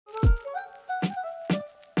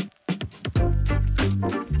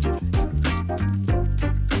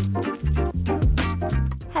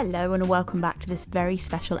Hello and welcome back to this very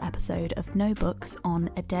special episode of No Books on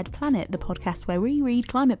a Dead Planet, the podcast where we read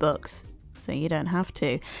climate books, so you don't have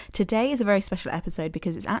to. Today is a very special episode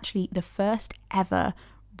because it's actually the first ever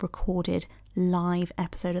recorded live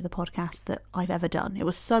episode of the podcast that I've ever done. It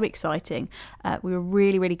was so exciting. We were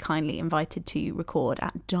really kindly invited to record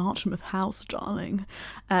at Dartmouth House, darling,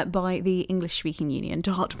 by the English Speaking Union.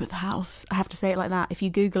 Dartmouth House. I have to say it like that. If you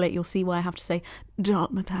Google it, you'll see why I have to say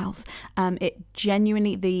Dartmouth House. It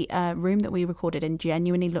genuinely, the room that we recorded in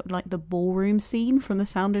genuinely looked like the ballroom scene from The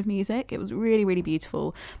Sound of Music. It was really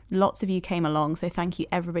beautiful. Lots of you came along, so thank you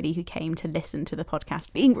everybody who came to listen to the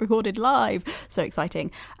podcast being recorded live. So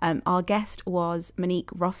exciting. Our guest was Monique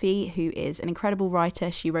Roffey, who is an incredible writer.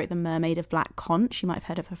 She wrote The Mermaid of Black Conch. You might have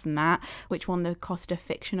heard of her from that, which won the Costa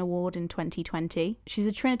Fiction Award in 2020. She's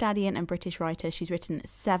a Trinidadian and British writer. She's written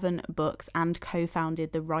 7 books and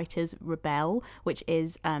co-founded the Writers Rebel, which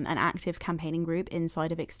is an active campaigning group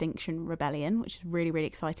inside of Extinction Rebellion, which is really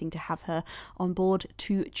exciting to have her on board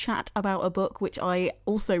to chat about a book which I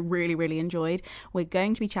also really enjoyed. We're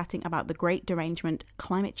going to be chatting about The Great Derangement,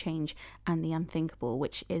 Climate Change and the Unthinkable,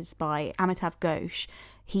 which is by Amitav Ghosh.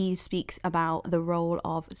 He speaks about the role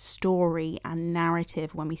of story and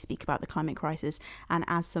narrative when we speak about the climate crisis, and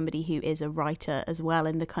as somebody who is a writer as well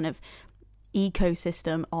in the kind of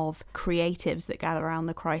ecosystem of creatives that gather around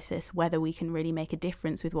the crisis, whether we can really make a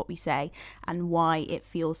difference with what we say and why it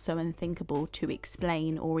feels so unthinkable to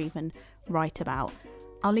explain or even write about.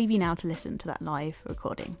 I'll leave you now to listen to that live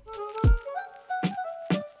recording.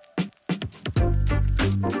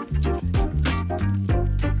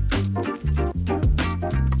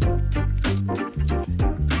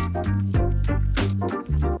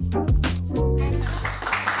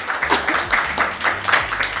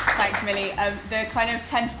 The kind of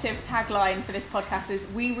tentative tagline for this podcast is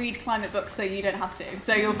 "We read climate books so you don't have to."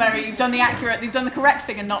 So you've done the correct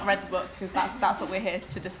thing and not read the book, because that's what we're here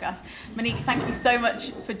to discuss. Monique, thank you so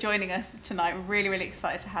much for joining us tonight. We're really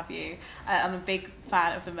excited to have you. I'm a big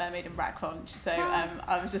fan of The Mermaid and Black Conch, so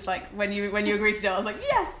I was just like, when you agreed to do it, I was like,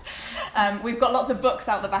 yes. We've got lots of books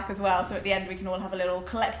out the back as well, so at the end we can all have a little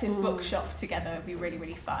collective bookshop together. It'd be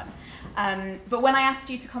really fun. But when I asked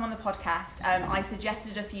you to come on the podcast, I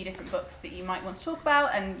suggested a few different books that you might want to talk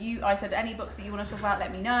about, and I said, any books that you want to talk about,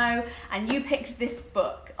 let me know, and you picked this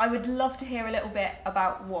book. I would love to hear a little bit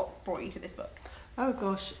about what brought you to this book. Oh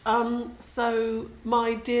gosh, so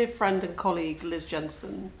my dear friend and colleague Liz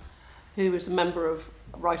Jensen, who is a member of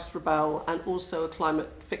Writers Rebel and also a climate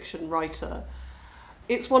fiction writer,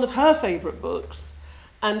 it's one of her favourite books,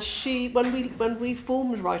 and when we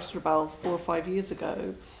formed Writers Rebel 4 or 5 years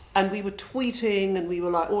ago, and we were tweeting and we were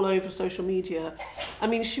like all over social media, I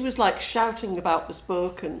mean, she was like shouting about this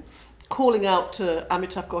book and calling out to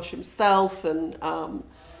Amitav Ghosh himself and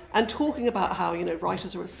talking about how,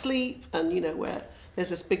 writers are asleep and, where there's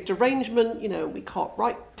this big derangement, we can't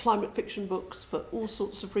write climate fiction books for all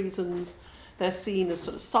sorts of reasons. They're seen as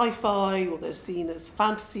sort of sci-fi, or they're seen as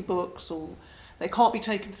fantasy books, or they can't be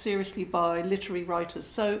taken seriously by literary writers.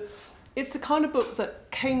 So it's the kind of book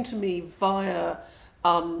that came to me via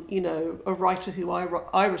a writer who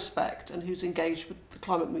I respect and who's engaged with the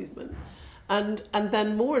climate movement, and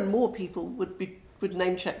then more and more people would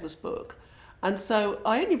name check this book, and so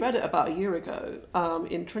I only read it about a year ago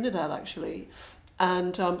in Trinidad actually,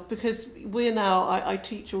 and because we're now I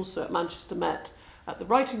teach also at Manchester Met at the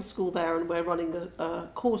writing school there, and we're running a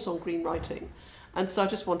course on green writing, and so I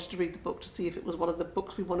just wanted to read the book to see if it was one of the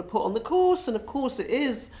books we want to put on the course, and of course it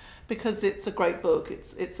is, because it's a great book.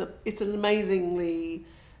 It's an amazingly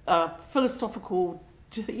philosophical,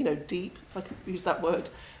 deep, if I could use that word,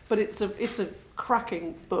 but it's a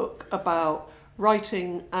cracking book about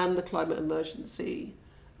writing and the climate emergency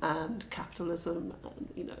and capitalism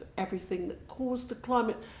and everything that caused the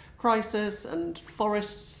climate crisis and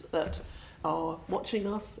forests that are watching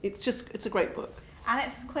us. It's a great book. And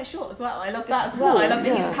it's quite short as well. I love that as well. I love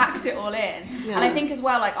that you've packed it all in. Yeah. And I think as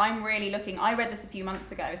well, like, I'm really looking, I read this a few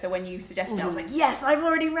months ago, so when you suggested it, I was like, yes, I've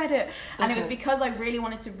already read it. And it was because I really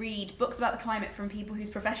wanted to read books about the climate from people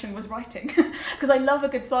whose profession was writing. Because I love a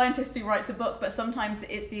good scientist who writes a book, but sometimes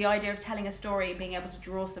it's the idea of telling a story, being able to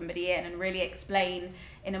draw somebody in and really explain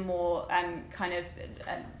in a more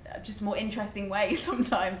just more interesting way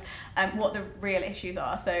sometimes what the real issues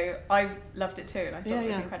are. So I loved it too, and I thought it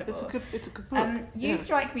was incredible. It's a good book. You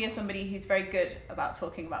strike me as somebody who's very good about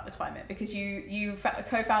talking about the climate, because you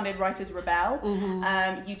co-founded Writers Rebel.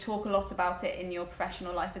 You talk a lot about it in your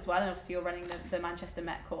professional life as well, and obviously you're running the Manchester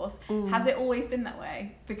Met course. Has it always been that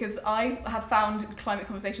way? Because I have found climate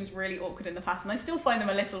conversations really awkward in the past, and I still find them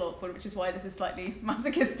a little awkward, which is why this is slightly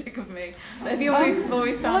masochistic of me. But have you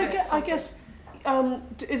always found it? I guess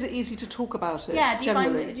is it easy to talk about it? Yeah, do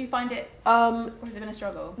you find it, or has it been a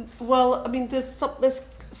struggle? Well, I mean,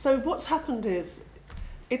 so what's happened is,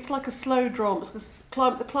 it's like a slow drama. Because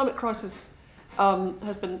the climate crisis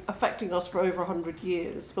has been affecting us for over 100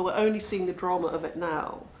 years, but we're only seeing the drama of it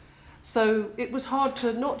now. So it was hard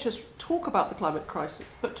to not just talk about the climate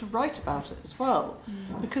crisis, but to write about it as well.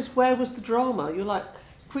 Because where was the drama? You're like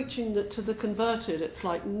preaching to the converted. It's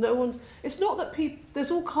like it's not that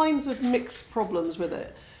there's all kinds of mixed problems with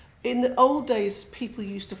it. In the old days, people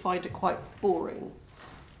used to find it quite boring.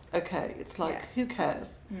 Okay, it's like, who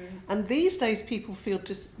cares? And these days, people feel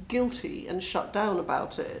just guilty and shut down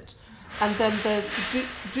about it. And then there's the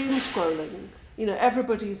doom scrolling.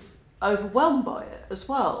 Everybody's overwhelmed by it as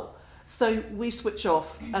well. So we switch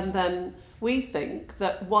off, and then we think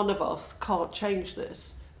that one of us can't change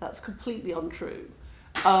this. That's completely untrue.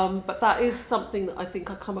 But that is something that I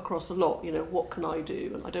think I come across a lot. What can I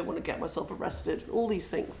do? And I don't want to get myself arrested, all these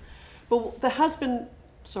things. But there has been...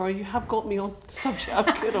 Sorry, you have got me on the subject.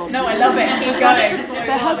 I'm good on. No, I love it. Keep going.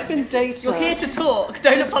 There has been data. You're here to talk.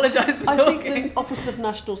 Don't apologise for talking. I think the Office of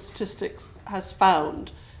National Statistics has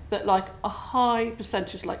found that like a high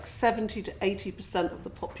percentage, like 70 to 80% of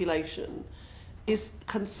the population is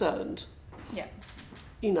concerned. Yeah.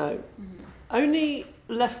 Only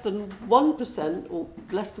less than 1% or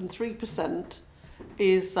less than 3%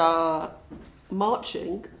 is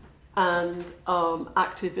marching and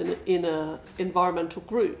active in a environmental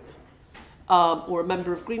group, or a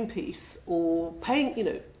member of Greenpeace, or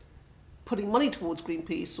paying, putting money towards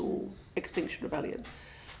Greenpeace or Extinction Rebellion.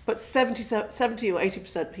 But 70 or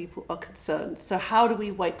 80% people are concerned. So how do we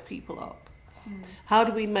wake people up? How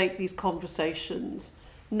do we make these conversations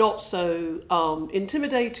not so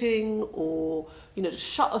intimidating, or just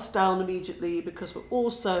shut us down immediately, because we're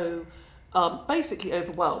also basically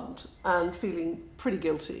overwhelmed and feeling pretty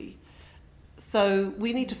guilty. So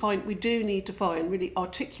we do need to find really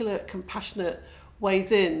articulate, compassionate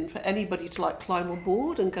ways in for anybody to like climb on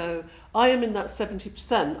board and go, I am in that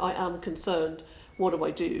 70%, I am concerned, what do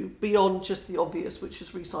I do? Beyond just the obvious, which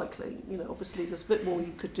is recycling. Obviously there's a bit more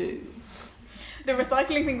you could do. The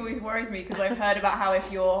recycling thing always worries me, because I've heard about how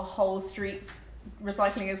if your whole street's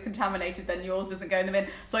recycling is contaminated, then yours doesn't go in the bin.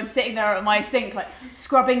 So I'm sitting there at my sink, like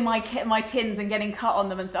scrubbing my tins and getting cut on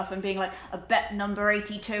them and stuff, and being like, I bet number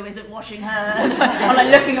 82 isn't washing hers. I'm like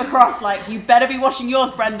looking across, like, you better be washing yours,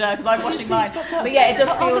 Brenda, because I'm washing mine. But yeah, it does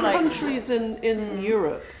feel other like countries in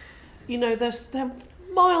Europe, they're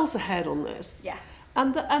miles ahead on this. Yeah.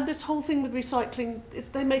 And this whole thing with recycling,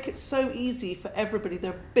 they make it so easy for everybody.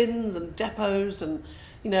 There are bins and depots, and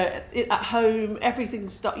at home,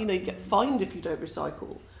 everything's you get fined if you don't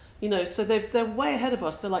recycle. So they're way ahead of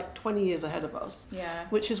us. They're like 20 years ahead of us. Yeah.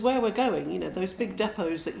 Which is where we're going. Those big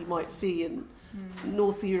depots that you might see in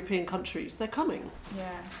North European countries, they're coming.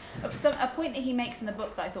 Yeah. So a point that he makes in the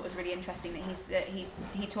book that I thought was really interesting, that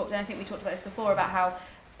he talked, and I think we talked about this before, about how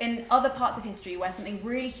in other parts of history where something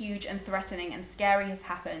really huge and threatening and scary has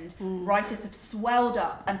happened, writers have swelled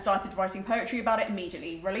up and started writing poetry about it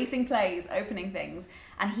immediately, releasing plays, opening things,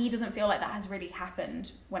 and he doesn't feel like that has really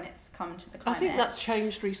happened when it's come to the climate. I think that's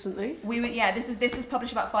changed recently. This was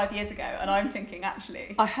published about 5 years ago, and I'm thinking,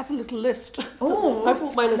 actually, I have a little list. Oh, I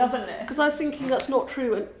brought my list. Love a list. Because I was thinking that's not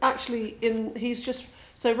true, and actually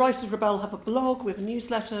so Writers Rebel have a blog, we have a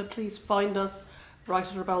newsletter, please find us,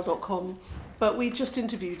 writersrebel.com. But we just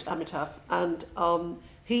interviewed Amitav, and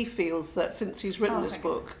he feels that since he's written this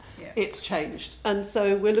book, it's changed. And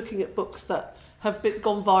so we're looking at books that have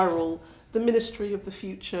gone viral. The Ministry of the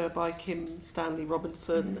Future by Kim Stanley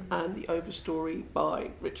Robinson, and The Overstory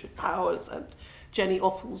by Richard Powers and Jenny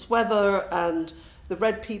Offals Weather, and The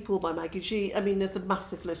Red People by Maggie G. I mean, there's a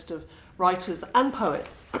massive list of writers and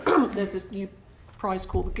poets. There's this new prize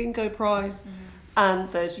called the Gingo Prize. And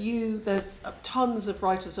there's tons of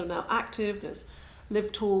writers who are now active. There's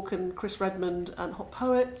Liv Talk and Chris Redmond and Hot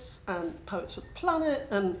Poets and Poets for the Planet.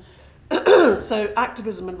 And so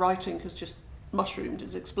activism and writing has just mushroomed,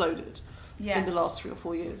 it's exploded in the last 3 or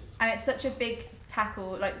 4 years. And it's such a big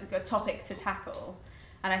a topic to tackle.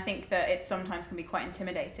 And I think that it sometimes can be quite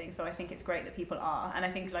intimidating. So I think it's great that people are. And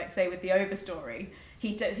I think, like, say, with The Overstory,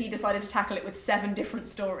 he decided to tackle it with 7 different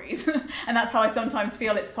stories. And that's how I sometimes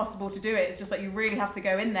feel it's possible to do it. It's just like you really have to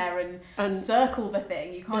go in there and circle the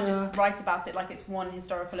thing. You can't just write about it like it's one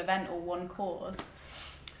historical event or one cause.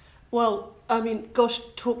 Well, I mean, Ghosh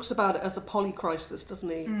talks about it as a polycrisis, doesn't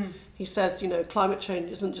he? He says, climate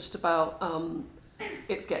change isn't just about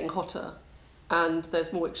it's getting hotter and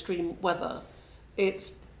there's more extreme weather.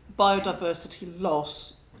 It's biodiversity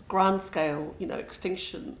loss, grand scale,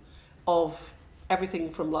 extinction of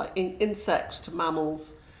everything from like insects to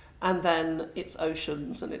mammals, and then it's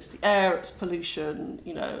oceans, and it's the air, it's pollution,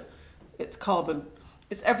 it's carbon,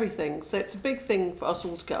 it's everything. So it's a big thing for us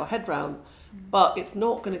all to get our head round, but it's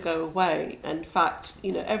not going to go away. In fact,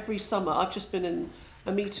 every summer, I've just been in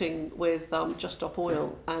a meeting with Just Stop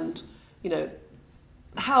Oil, and,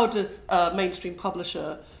 how does a mainstream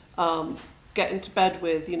publisher get into bed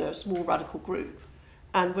with, a small radical group?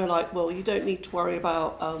 And we're like, well, you don't need to worry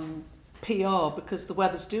about PR because the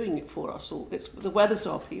weather's doing it for us all. The weather's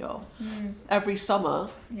our PR. Every summer,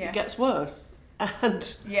 it gets worse. And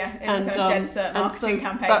it's a kind of dead cert marketing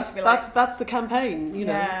campaign to be that's the campaign,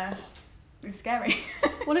 Yeah, it's scary.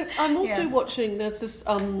 Well, I'm also watching. There's this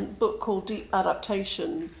book called Deep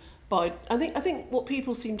Adaptation by. I think what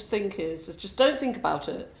people seem to think is just don't think about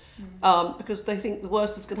it, because they think the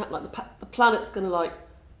worst is going to happen. Like the planet's going to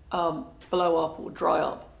blow up or dry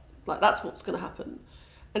up. Like that's what's going to happen,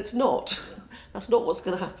 and it's not. That's not what's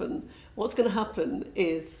going to happen. What's going to happen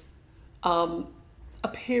is a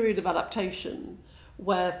period of adaptation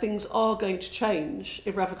where things are going to change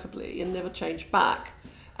irrevocably and never change back,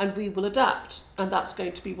 and we will adapt, and that's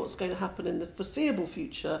going to be what's going to happen in the foreseeable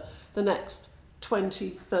future. The next 20,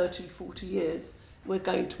 30, 40 years, we're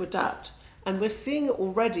going to adapt, and we're seeing it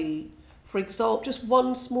already. For example, just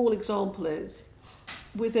one small example is,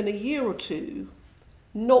 within a year or two,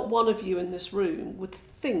 not one of you in this room would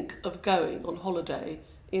think of going on holiday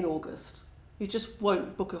in August. You just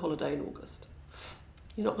won't book a holiday in August.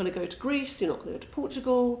 You're not going to go to Greece, you're not going to go to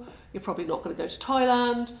Portugal, you're probably not going to go to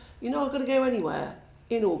Thailand, you're not going to go anywhere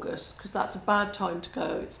in August because that's a bad time to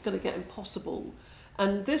go. It's going to get impossible.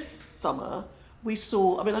 And this summer we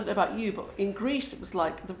saw, I don't know about you, but in Greece it was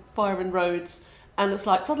like the fire in roads, and it's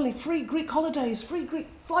like suddenly free Greek holidays,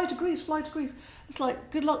 fly to Greece. It's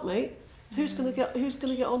like, good luck, mate. Who's going to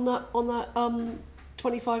get on that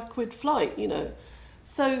 25 quid flight,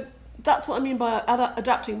 So that's what I mean by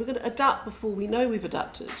adapting. We're going to adapt before we know we've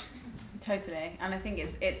adapted. Totally, and I think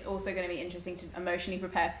it's also going to be interesting to emotionally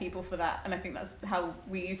prepare people for that, and I think that's how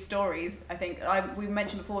we use stories. I think we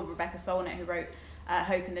mentioned before Rebecca Solnit, who wrote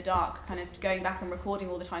Hope in the Dark, kind of going back and recording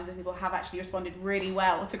all the times when people have actually responded really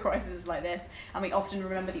well to crises like this, and we often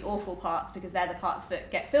remember the awful parts because they're the parts that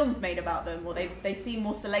get films made about them, or they seem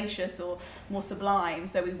more salacious or more sublime,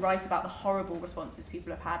 so we write about the horrible responses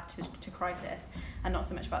people have had to crisis and not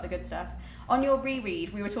so much about the good stuff. On your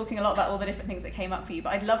reread, we were talking a lot about all the different things that came up for you,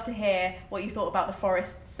 but I'd love to hear what you thought about the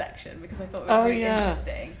forest section, because I thought it was really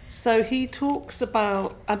interesting. So he talks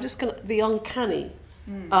about, the uncanny,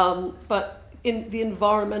 but in the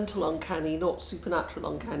environmental uncanny, not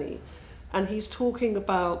supernatural uncanny. And he's talking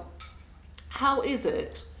about how is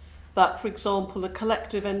it that, for example, a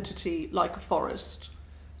collective entity like a forest,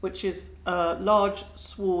 which is a large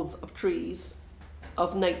swath of trees,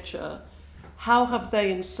 of nature, how have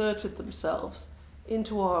they inserted themselves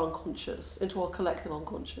into our unconscious, into our collective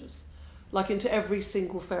unconscious? Like into every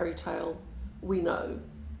single fairy tale we know,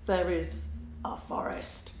 there is a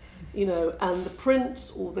forest, and the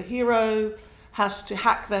prince or the hero has to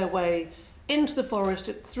hack their way into the forest,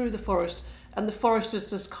 through the forest, and the forest is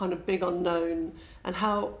this kind of big unknown. And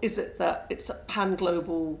how is it that it's a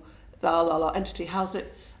pan-global entity? How do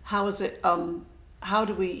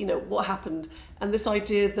we, what happened? And this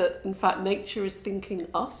idea that, in fact, nature is thinking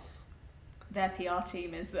us. Their PR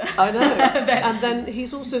team is... I know. And then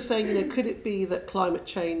he's also saying, could it be that climate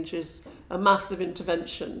change is a massive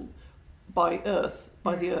intervention by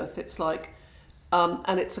the Earth? It's like,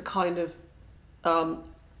 and it's a kind of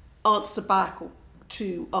answer back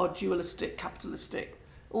to our dualistic, capitalistic,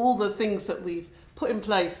 all the things that we've put in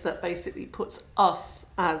place that basically puts us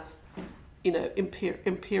as,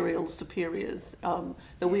 imperial superiors,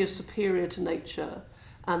 that we are superior to nature,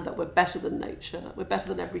 and that we're better than nature, we're better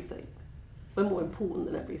than everything, we're more important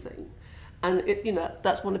than everything, and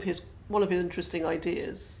that's one of his interesting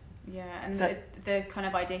ideas. Yeah, and the kind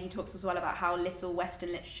of idea he talks as well about how little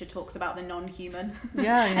Western literature talks about the non-human.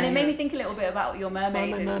 Yeah, and it made me think a little bit about your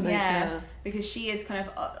mermaid. Mermaid, because she is kind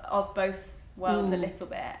of both worlds a little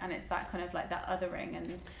bit, and it's that kind of like that othering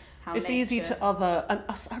and how it's nature... easy to other. And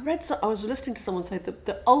I was listening to someone say that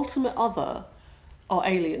the ultimate other are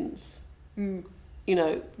aliens.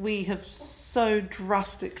 We have so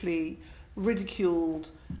drastically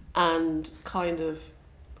ridiculed and kind of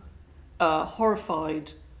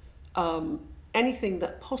horrified anything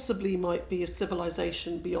that possibly might be a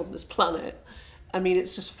civilization beyond this planet.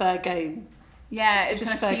 It's just fair game Yeah, it It's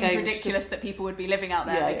kind just of fair seems game, ridiculous just- that people would be living out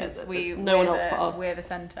there because no one else but us. we're the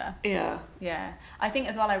centre. Yeah. Yeah, I think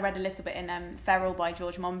as well I read a little bit in Feral by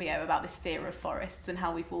George Monbiot about this fear of forests and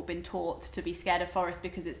how we've all been taught to be scared of forests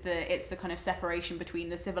because it's the kind of separation between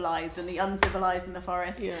the civilised and the uncivilised in the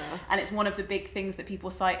forest. Yeah. And it's one of the big things that people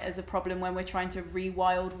cite as a problem when we're trying to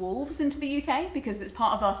re-wild wolves into the UK, because it's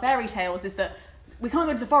part of our fairy tales is that we can't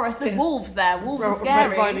go to the forest, there's wolves there, wolves are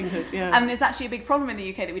scary. Red Riding Hood, yeah. And there's actually a big problem in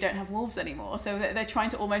the UK that we don't have wolves anymore. So they're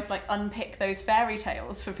trying to almost like unpick those fairy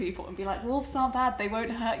tales for people and be like, wolves aren't bad, they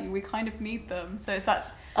won't hurt you, we kind of need them. So it's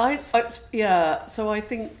that... So I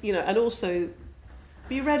think, and also,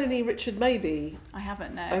 have you read any Richard Mabey? I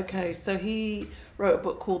haven't, no. Okay, so he wrote a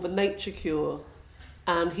book called The Nature Cure,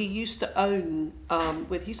 and he used to own,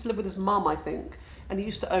 he used to live with his mum, I think, and he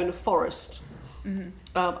used to own a forest. Mm-hmm.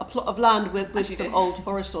 A plot of land with some old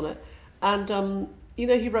forest on it, and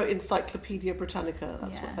he wrote Encyclopedia Britannica.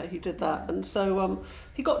 That's what he did that, and so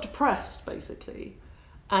he got depressed basically,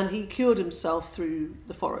 and he cured himself through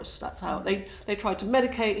the forest. That's how they tried to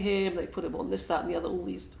medicate him. They put him on this, that, and the other, all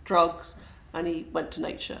these drugs, and he went to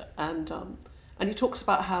nature, and he talks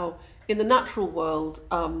about how in the natural world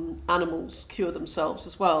animals cure themselves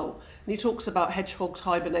as well, and he talks about hedgehogs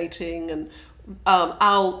hibernating and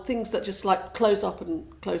owl, things that just like close up and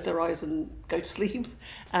close their eyes and go to sleep,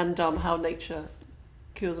 and how nature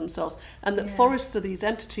cures themselves, and that forests are these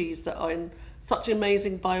entities that are in such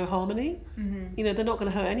amazing bioharmony. Mm-hmm. They're not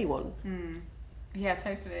going to hurt anyone. Yeah,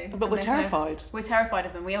 totally. But we're terrified. We're terrified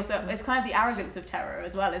of them. We also, it's kind of the arrogance of terror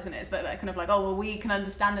as well, isn't it? It's that they're kind of like, oh well, we can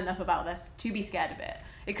understand enough about this to be scared of it.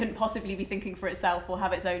 It couldn't possibly be thinking for itself or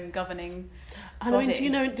have its own governing body. I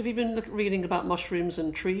mean, have you been reading about mushrooms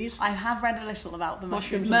and trees? I have read a little about the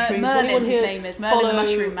mushrooms and trees. Merlin, his name is Merlin the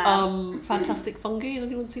Mushroom Man. Fantastic Fungi. Has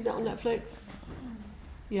anyone seen that on Netflix?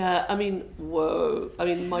 Yeah, I mean, whoa. I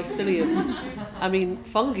mean, mycelium. I mean,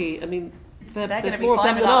 fungi. I mean, there's more of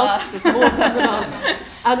them than us. There's more of them than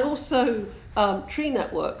us. And also tree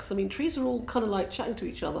networks. I mean, trees are all kind of like chatting to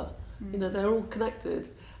each other. They're all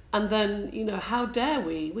connected. And then, how dare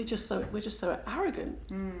we? We're just so arrogant.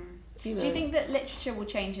 Do you think that literature will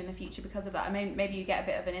change in the future because of that? I mean, maybe you get a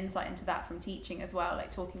bit of an insight into that from teaching as well,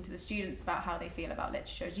 like talking to the students about how they feel about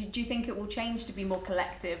literature. Do you think it will change to be more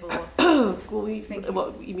collective, or?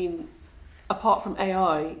 What you mean? Apart from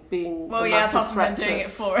AI being apart from them doing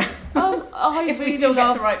it for us. If we still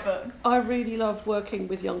get to write books. I really love working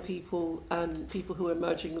with young people and people who are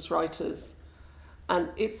emerging as writers, and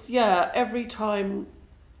it's every time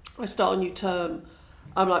I start a new term,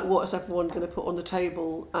 I'm like, what is everyone going to put on the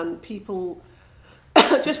table? And people,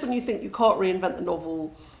 just when you think you can't reinvent the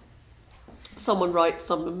novel, someone writes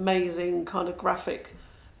some amazing kind of graphic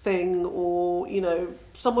thing, or,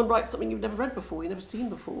 someone writes something you've never read before, you've never seen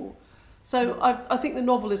before. So I think the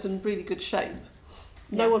novel is in really good shape.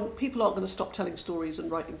 People aren't going to stop telling stories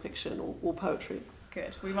and writing fiction or poetry.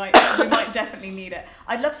 Good. We might definitely need it.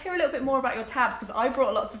 I'd love to hear a little bit more about your tabs, because I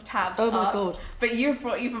brought lots of tabs Oh my God. But you've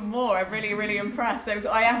brought even more. I'm really, really impressed. So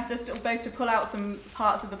I asked us both to pull out some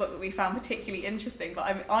parts of the book that we found particularly interesting, but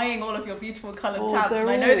I'm eyeing all of your beautiful coloured tabs, and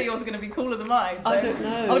I know that yours are going to be cooler than mine. So I don't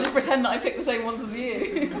know. I'll just pretend that I picked the same ones as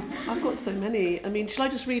you. I've got so many. I mean, shall I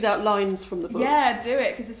just read out lines from the book? Yeah, do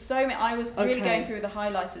it, because there's so many. I was really going through the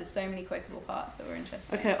highlighter. There's so many quotable parts that were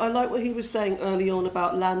interesting. Okay, I like what he was saying early on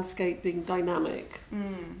about landscape being dynamic.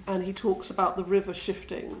 And he talks about the river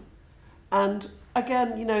shifting. And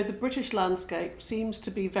again, the British landscape seems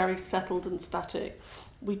to be very settled and static.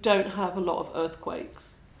 We don't have a lot of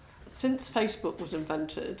earthquakes. Since Facebook was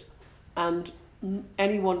invented, and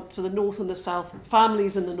anyone to the north and the south,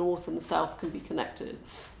 families in the north and the south can be connected.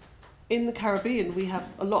 In the Caribbean, we have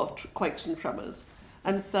a lot of quakes and tremors.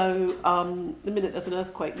 And so the minute there's an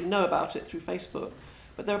earthquake, you know about it through Facebook.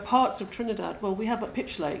 But there are parts of Trinidad, we have a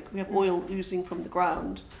pitch lake, we have oil oozing from the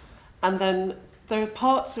ground. And then there are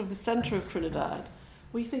parts of the centre of Trinidad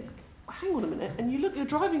where you think, hang on a minute, and you're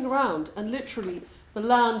driving around and literally the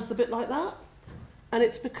land's a bit like that. And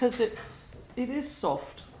it's because it is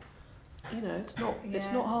soft. It's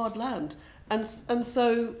not hard land. And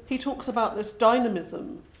so he talks about this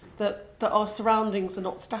dynamism, that our surroundings are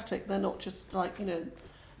not static, they're not just like,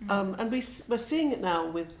 and we're seeing it now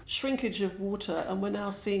with shrinkage of water, and we're now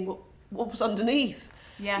seeing what was underneath.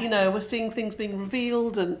 Yeah. We're seeing things being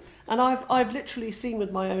revealed, and I've literally seen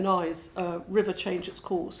with my own eyes a river change its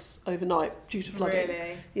course overnight due to flooding.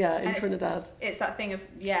 Really? Yeah, in Trinidad. It's that thing of,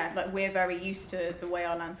 like we're very used to the way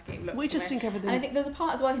our landscape looks. We just think everything. And I think there's a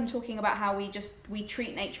part as well, him talking about how we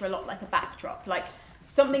treat nature a lot like a backdrop. Like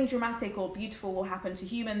something dramatic or beautiful will happen to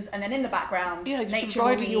humans, and then in the background, nature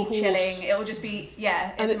will be chilling. It'll just be,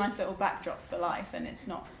 it's a nice little backdrop for life, and it's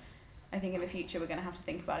not. I think in the future we're going to have to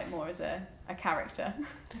think about it more as a character.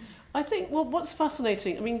 I think, well, what's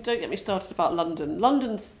fascinating, I mean, don't get me started about London.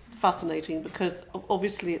 London's fascinating because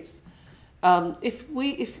obviously it's, if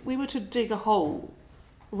we were to dig a hole,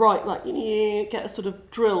 right, like, get a sort of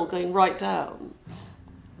drill going right down,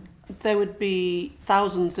 there would be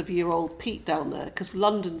thousands of year old peat down there because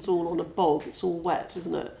London's all on a bog, it's all wet,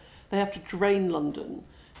 isn't it? They have to drain London.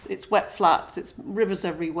 It's wet flats, it's rivers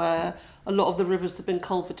everywhere, a lot of the rivers have been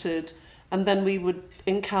culverted, and then we would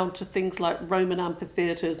encounter things like Roman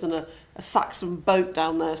amphitheatres and a Saxon boat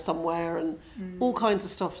down there somewhere and all kinds of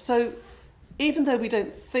stuff. So even though we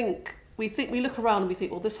look around and we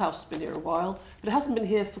think, well, this house has been here a while, but it hasn't been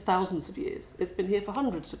here for thousands of years. It's been here for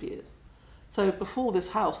hundreds of years. So before this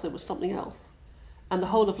house, there was something else. And the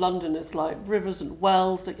whole of London is like rivers and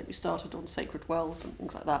wells. Don't get me started on sacred wells and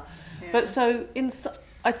things like that. Yeah. But so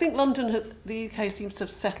I think London, the UK seems to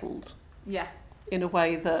have settled. Yeah. In a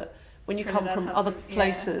way that when you come from other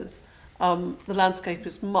places, the landscape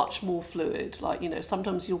is much more fluid. Like,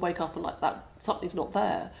 sometimes you'll wake up and like that something's not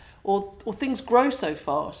there, or things grow so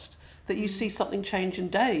fast that you see something change in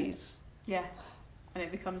days. Yeah. And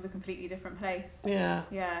it becomes a completely different place. Yeah.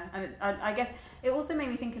 Yeah, and I guess it also made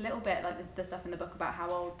me think a little bit like the stuff in the book about how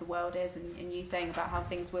old the world is, and you saying about how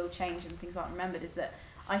things will change and things aren't remembered, is that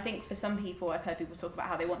I think for some people, I've heard people talk about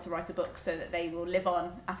how they want to write a book so that they will live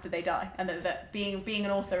on after they die, and that being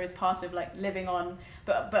an author is part of like living on.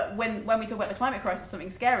 But when we talk about the climate crisis, something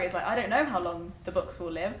scary is like, I don't know how long the books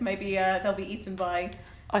will live. Maybe they'll be eaten by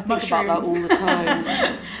I think mushrooms. about that all the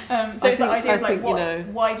time. So it's the idea of like,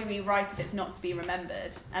 why do we write if it's not to be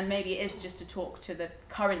remembered? And maybe it is just to talk to the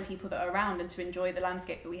current people that are around and to enjoy the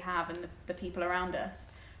landscape that we have and the people around us,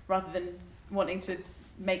 rather than wanting to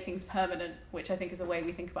make things permanent, which I think is a way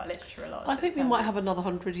we think about literature a lot. I think we might have another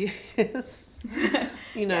 100 years.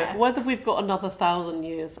 Yeah. Whether we've got another 1,000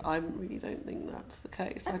 years, I really don't think that's the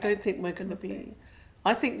case. Okay. I don't think we're going to be...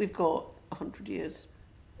 I think we've got 100 years.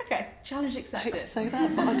 Okay, challenge accepted. I hate to say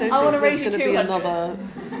that, but I don't think there's going to be another...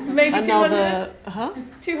 Maybe 200?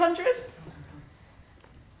 200?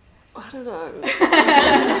 I don't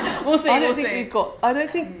know. We'll see, I don't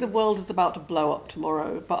think the world is about to blow up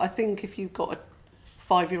tomorrow, but I think if you've got a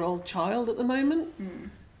 5-year-old child at the moment,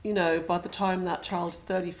 by the time that child is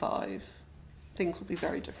 35, things will be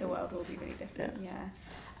very different. The world will be really different, yeah.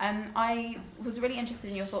 I was really interested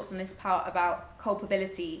in your thoughts on this part about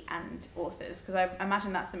culpability and authors, because I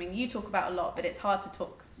imagine that's something you talk about a lot, but it's hard to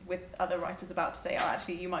talk with other writers about, to say, oh,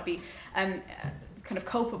 actually, you might be kind of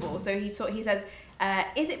culpable. So he says,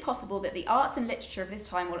 is it possible that the arts and literature of this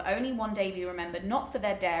time will only one day be remembered not for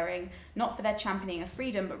their daring, not for their championing of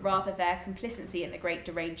freedom, but rather their complicity in the Great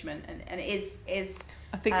Derangement? And is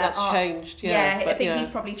I think that's arts, changed. I think he's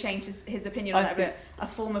probably changed his opinion on that, a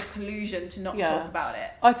form of collusion to not talk about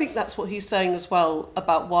it. I think that's what he's saying as well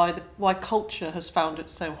about why culture has found it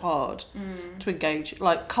so hard to engage.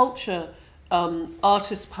 Like culture,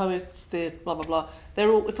 artists, poets, the blah blah blah. They're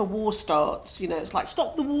all, if a war starts, it's like,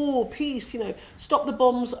 stop the war, peace. Stop the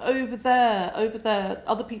bombs over there.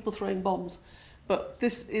 Other people throwing bombs, but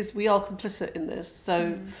we are complicit in this.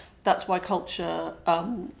 So that's why culture.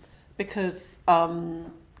 Because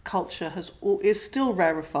culture is still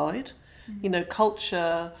rarefied.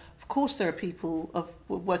 Culture, of course there are people of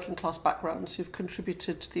working class backgrounds who've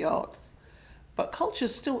contributed to the arts, but culture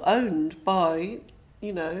is still owned by,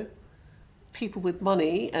 people with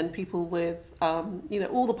money and people with,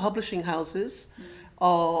 all the publishing houses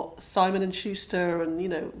are Simon and Schuster and,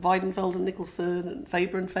 Weidenfeld and Nicholson and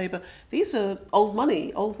Faber and Faber. These are old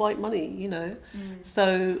money, old white money,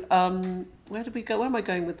 So where did we go? Where am I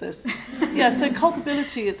going with this? So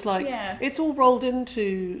culpability, it's like, it's all rolled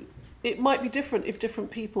into, it might be different if different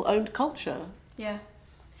people owned culture. Yeah.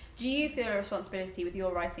 Do you feel a responsibility with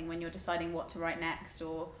your writing when you're deciding what to write next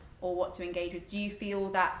or what to engage with? Do you feel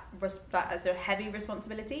that as a heavy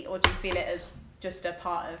responsibility, or do you feel it as just a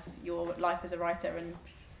part of your life as a writer and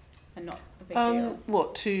not a big deal?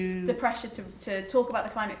 The pressure to talk about the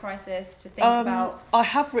climate crisis, to think about... I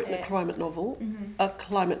have written a climate novel,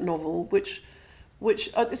 which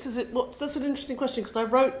this is it. That's an interesting question, because I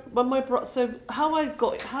wrote when how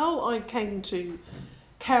I came to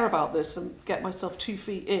care about this and get myself 2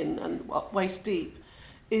 feet in and waist deep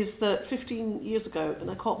is that 15 years ago, and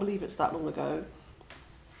I can't believe it's that long ago,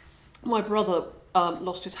 my brother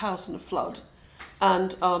lost his house in a flood.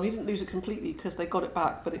 And he didn't lose it completely because they got it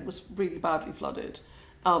back, but it was really badly flooded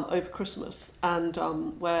over Christmas. And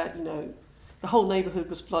where, the whole neighbourhood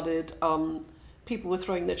was flooded. People were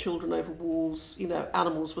throwing their children over walls.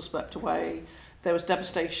 Animals were swept away. There was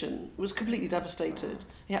devastation. It was completely devastated.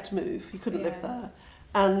 He had to move. He couldn't live there.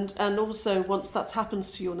 And also, once that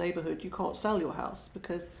happens to your neighbourhood, you can't sell your house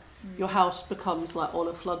because your house becomes like on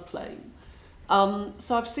a floodplain.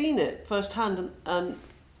 So I've seen it firsthand, and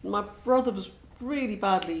my brother was really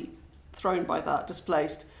badly thrown by that,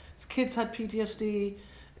 displaced. His kids had PTSD.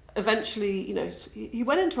 Eventually, you know, he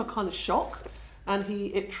went into a kind of shock, and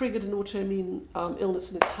it triggered an autoimmune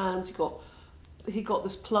illness in his hands. He got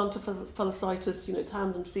this plantar fasciitis, you know, his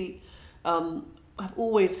hands and feet have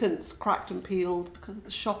always since cracked and peeled because of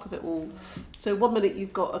the shock of it all. So one minute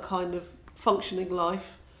you've got a kind of functioning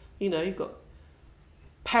life, you know, you've got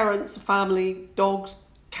parents, a family, dogs,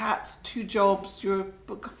 cats, 2 jobs, you're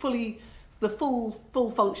the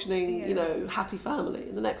full functioning, you know, happy family.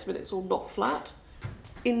 And the next minute it's all knocked flat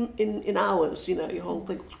in hours, you know, your whole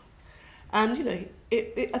thing. And, you know,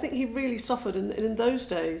 I think he really suffered. And in those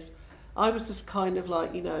days, I was just kind of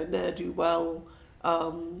like, you know, ne'er-do-well,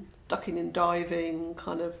 ducking and diving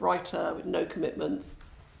kind of writer with no commitments.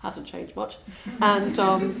 Hasn't changed much. And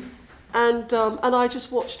I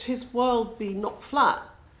just watched his world be knocked flat.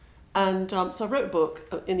 And so I wrote a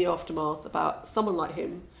book in the aftermath about someone like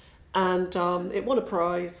him. And it won a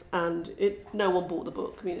prize, and no one bought the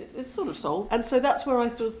book. I mean, it's sort of sold. And so that's where I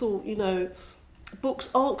sort of thought, you know, books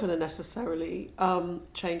aren't going to necessarily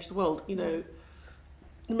change the world. You know,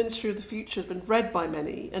 the Ministry of the Future has been read by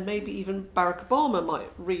many, and maybe even Barack Obama might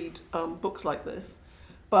read books like this.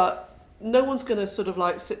 But no one's going to sort of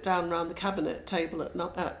like sit down around the cabinet table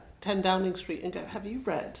at 10 Downing Street and go, have you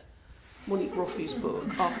read Monique Roffey's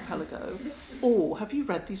book, Archipelago? Or have you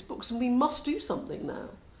read these books? And we must do something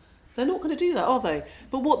now. They're not going to do that, are they?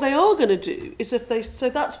 But what they are going to do is so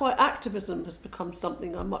that's why activism has become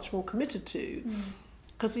something I'm much more committed to.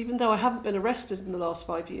 Because even though I haven't been arrested in the last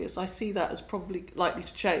 5 years, I see that as probably likely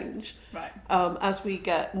to change. Right. As we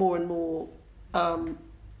get more and more,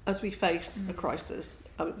 as we face a crisis,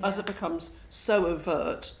 as it becomes so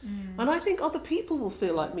overt. And I think other people will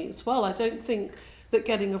feel like me as well. I don't think that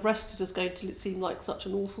getting arrested is going to seem like such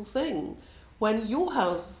an awful thing when your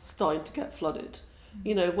house is starting to get flooded.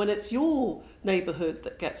 You know, when it's your neighbourhood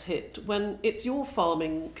that gets hit, when it's your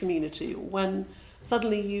farming community, or when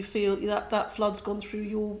suddenly you feel that flood's gone through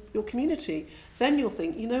your community, then you'll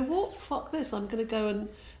think, you know what, fuck this, I'm going to go and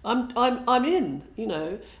I'm in, you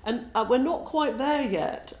know. And we're not quite there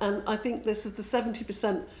yet. And I think this is the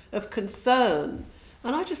 70% of concern.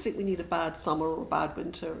 And I just think we need a bad summer or a bad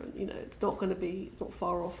winter, and you know, it's not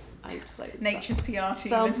far off. I hate to say it. Nature's PR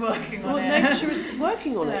team is working on it. Nature is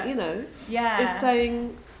working on it, you know. Yeah. It's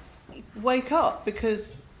saying, wake up,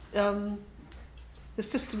 because the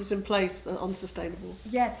systems in place are unsustainable.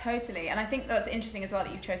 Yeah, totally. And I think that's interesting as well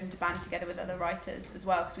that you've chosen to band together with other writers as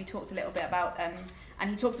well, because we talked a little bit about, and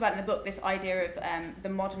he talks about in the book this idea of the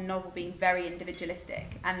modern novel being very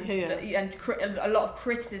individualistic, and a lot of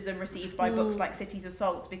criticism received by books like Cities of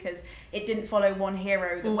Salt, because it didn't follow one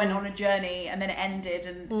hero that went on a journey and then it ended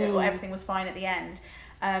and everything was fine at the end.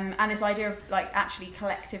 And this idea of like actually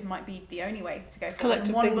collective might be the only way to go forward.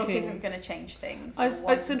 And one book isn't going to change things.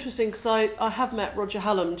 It's interesting because I have met Roger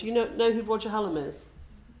Hallam. Do you know who Roger Hallam is?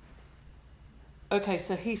 Okay,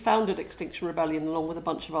 so he founded Extinction Rebellion along with a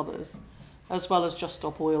bunch of others, as well as Just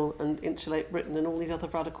Stop Oil and Insulate Britain and all these other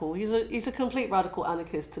radical. He's a complete radical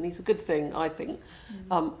anarchist, and he's a good thing, I think.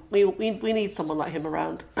 We need someone like him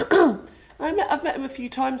around. I've met him a few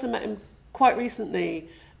times. I met him quite recently.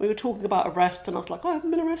 We were talking about arrest, and I was like, I haven't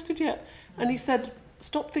been arrested yet. And he said,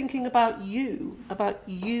 stop thinking about you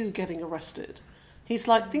getting arrested. He's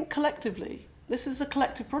like, think collectively. This is a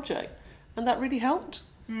collective project. And that really helped.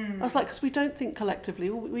 I was like, because we don't think collectively.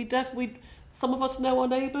 Some of us know our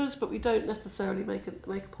neighbours, but we don't necessarily make a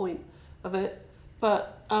point of it.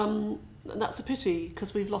 But and that's a pity,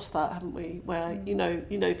 because we've lost that, haven't we? Where you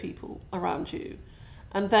know people around you,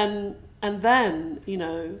 and then you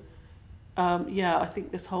know. I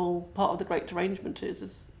think this whole part of the Great Derangement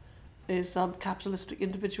is capitalistic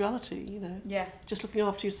individuality, you know. Yeah. Just looking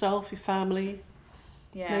after yourself, your family.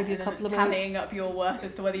 Yeah. Maybe a couple of tallying up your worth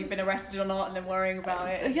as to whether you've been arrested or not, and then worrying about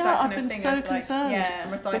it. Yeah, I've been so concerned.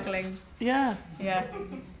 And recycling. Yeah. Yeah.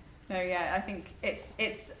 No, yeah. I think it's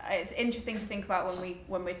interesting to think about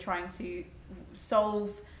when we're trying to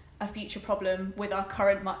solve a future problem with our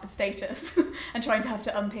current status and trying to have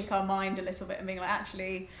to unpick our mind a little bit and being like,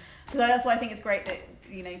 actually. So that's why I think it's great that,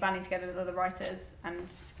 you know, banding together with other writers and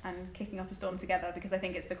kicking up a storm together, because I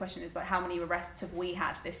think the question is like, how many arrests have we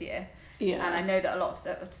had this year? Yeah. And I know that a lot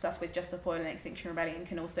of stuff with Just Stop Oil and Extinction Rebellion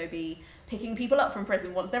can also be picking people up from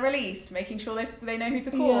prison once they're released, making sure they know who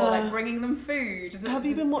to call, like bringing them food. Have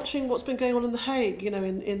you been watching what's been going on in The Hague, you know,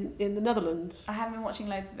 in the Netherlands? I haven't been watching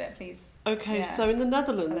loads of it, please. Okay, so in the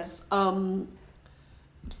Netherlands,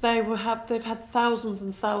 they've had thousands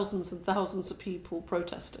and thousands and thousands of people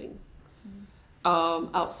protesting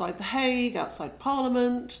outside The Hague, outside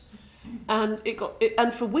Parliament, and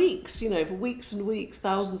and for weeks, for weeks and weeks,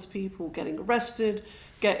 thousands of people getting arrested,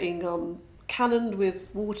 getting cannoned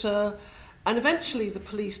with water, and eventually the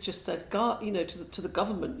police just said, to the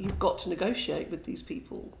government, you've got to negotiate with these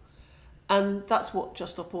people. And that's what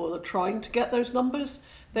Just Stop Oil are trying to get those numbers.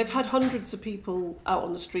 They've had hundreds of people out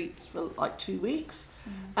on the streets for like 2 weeks.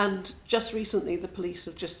 And just recently the police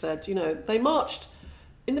have just said, they marched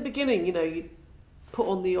in the beginning, you put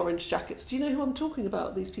on the orange jackets. Do you know who I'm talking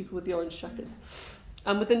about, these people with the orange jackets?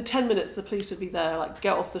 And within 10 minutes the police would be there, like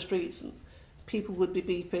get off the streets, and people would be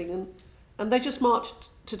beeping. And they just marched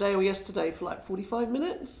today or yesterday for like 45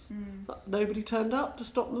 minutes. Nobody turned up to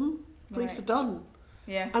stop them. Police are done.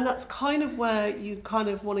 Yeah. And that's kind of where you kind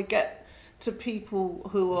of want to get to people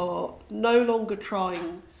who are no longer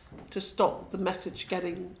trying to stop the message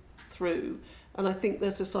getting through. And I think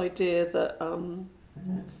there's this idea that,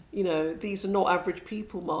 these are not average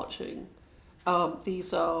people marching.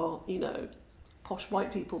 These are, posh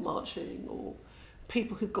white people marching, or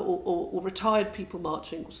people who've got, or retired people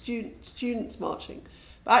marching, or students marching.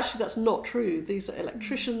 But actually that's not true. These are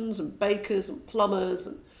electricians and bakers and plumbers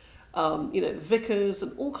and vicars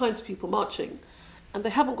and all kinds of people marching, and they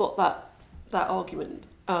haven't got that argument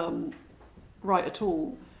right at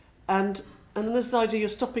all. And then there's this idea you're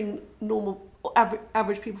stopping normal or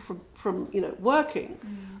average people from working,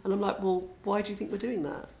 and I'm like, well, why do you think we're doing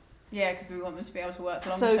that? Yeah, because we want them to be able to work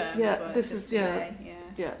long term. As well. This is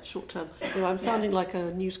short term. I'm sounding like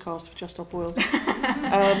a newscast for Just Stop Oil.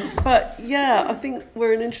 But yeah, I think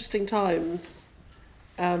we're in interesting times.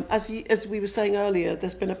 As we were saying earlier,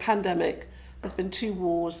 there's been a pandemic, there's been 2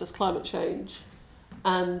 wars, there's climate change,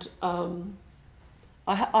 and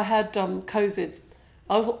I had COVID.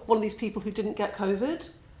 I was one of these people who didn't get COVID,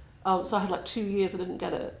 so I had like 2 years I didn't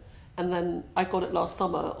get it, and then I got it last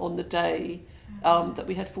summer on the day that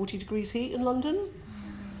we had 40 degrees heat in London,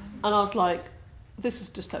 and I was like, this is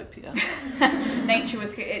dystopia. Nature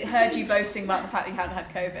it heard you boasting about the fact that you hadn't had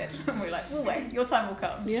COVID, and we were like, well, wait, your time will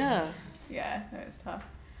come. Yeah. Yeah, no, it's tough.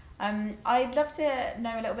 I'd love to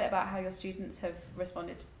know a little bit about how your students have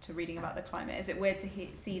responded to reading about the climate. Is it weird to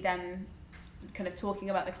see them kind of talking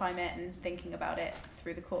about the climate and thinking about it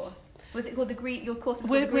through the course? Was it called the Green? Your course is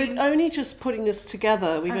called the Green? We're only just putting this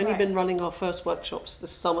together. We've only been running our first workshops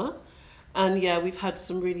this summer, and we've had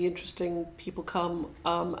some really interesting people come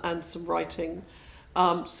and some writing.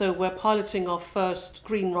 So we're piloting our first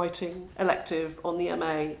green writing elective on the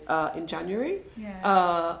MA in January.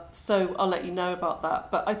 Yeah. So I'll let you know about that.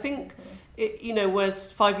 But I think,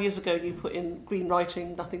 whereas 5 years ago you put in green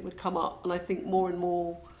writing, nothing would come up. And I think more and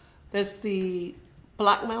more, there's the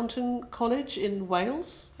Black Mountain College in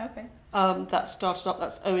Wales. Okay. That started up.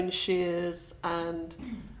 That's Owen Shears and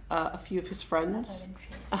a few of his friends.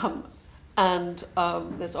 And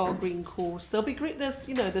there's our green course. There'll be great.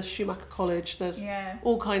 There's Schumacher College. There's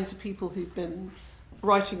all kinds of people who've been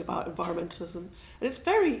writing about environmentalism, and it's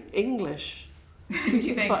very English.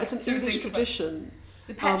 It's an English tradition.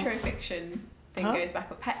 The petrofiction thing goes back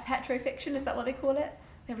up. Petrofiction, is that what they call it?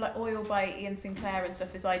 They have like Oil by Ian Sinclair and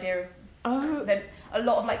stuff. This idea of a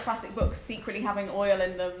lot of like classic books secretly having oil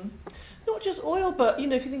in them. Not just oil, but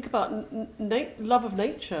if you think about love of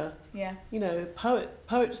nature. Yeah.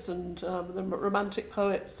 Poets and the romantic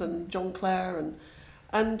poets and John Clare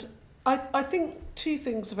and I think 2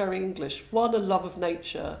 things are very English. 1, a love of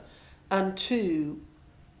nature, and 2,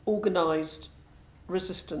 organised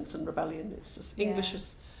resistance and rebellion. It's as English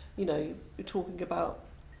as you're talking about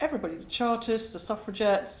everybody: the Chartists, the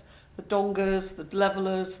suffragettes, the Dongers, the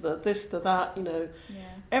Levellers, the this, the that.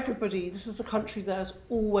 Everybody. This is a country that has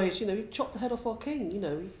always, we've chopped the head off our king.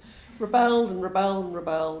 We've rebelled and rebelled and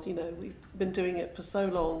rebelled. We've been doing it for so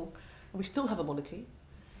long, and we still have a monarchy,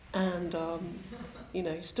 and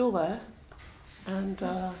he's still there, and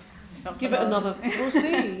give it another. We'll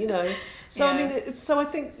see. So I mean, I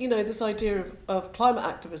think this idea of climate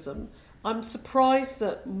activism. I'm surprised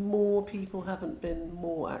that more people haven't been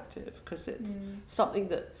more active, because it's something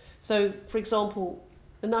that. So, for example,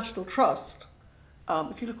 the National Trust.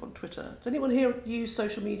 If you look on Twitter, does anyone here use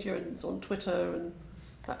social media and is on Twitter and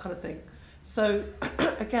that kind of thing? So,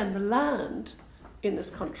 again, the land in this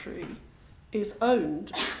country is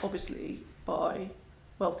owned, obviously, by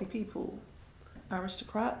wealthy people,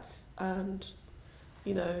 aristocrats, and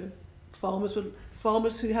farmers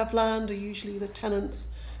who have land are usually the tenants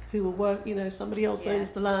who will work. Somebody else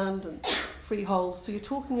owns the land and freeholds. So you're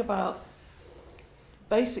talking about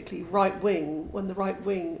basically right wing, when the right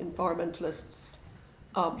wing environmentalists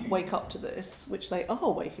wake up to this, which they are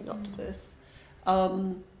waking up to this,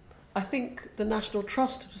 I think the National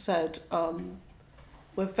Trust have said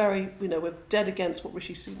we're dead against what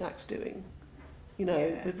Rishi Sunak's doing,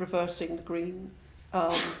 with reversing the green,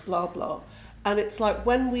 blah blah, and it's like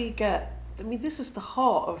when we get, this is the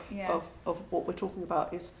heart of what we're talking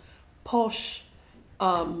about, is posh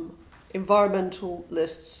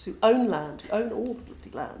environmentalists who own land, who own all the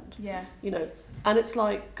bloody land, and it's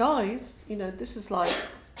like, guys,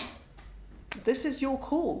 this is your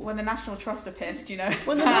call. When the National Trust are pissed,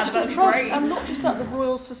 when the National Trust, and not just at the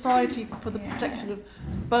Royal Society for the Protection of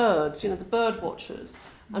Birds, the bird watchers,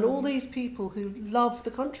 and all these people who love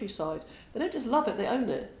the countryside. They don't just love it; they own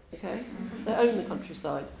it. Okay, they own the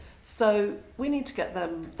countryside. So we need to get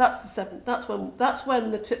them. That's the seventh. That's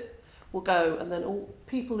when the tip will go, and then all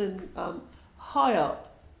people in high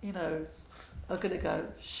up, are going to go,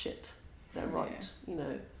 shit. They're right.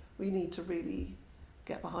 We need to really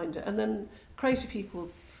get behind it, and then crazy people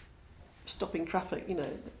stopping traffic,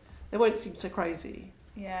 they won't seem so crazy.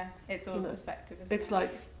 Yeah, it's all perspective, isn't it? It's like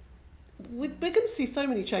we're going to see so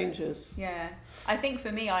many changes. Yeah, I think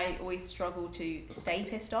for me, I always struggle to stay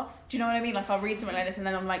pissed off. Do you know what I mean? Like, I'll read something like this and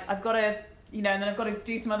then I'm like, I've got to, and then I've got to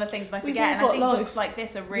do some other things and I forget. And I think books like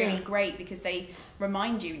this are really great because they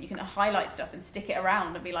remind you, and you can highlight stuff and stick it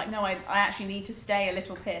around and be like, no, I actually need to stay a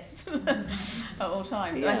little pissed at all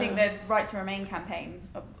times. Yeah. And I think the Right to Remain campaign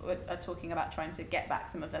are talking about trying to get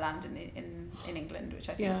back some of the land in England, which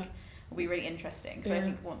I think will be really interesting. So I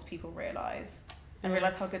think once people realise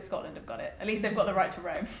how good Scotland have got it, at least they've got the right to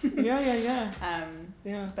roam.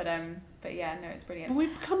 But yeah, no, it's brilliant. But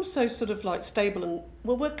we've become so sort of like stable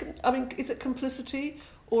and is it complicity,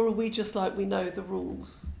 or are we just like, we know the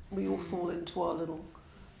rules, we all fall into our little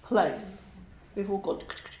place, we've all got,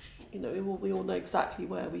 we all know exactly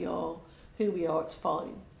where we are, who we are, it's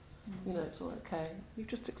fine, it's all okay. We've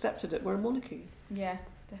just accepted it. We're a monarchy. Yeah,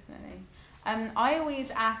 definitely. I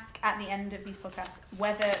always ask at the end of these podcasts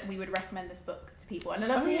whether we would recommend this book to people, and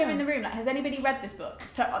I'd love to hear in the room, like, has anybody read this book?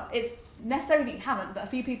 It's necessarily that you haven't, but a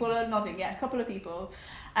few people are nodding. Yeah, a couple of people.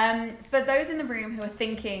 For those in the room who are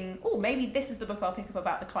thinking, oh, maybe this is the book I'll pick up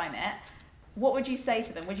about the climate, what would you say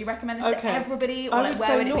to them? Would you recommend this to everybody, or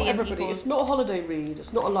where would it be in people's... It's not a holiday read.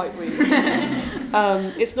 It's not a light read.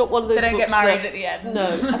 It's not one of those books. They don't get married at the end. No,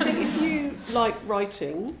 I think if you like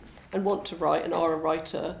writing and want to write and are a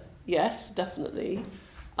writer, yes, definitely.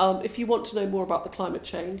 If you want to know more about the climate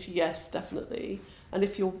change, yes, definitely. And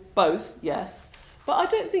if you're both, yes. But I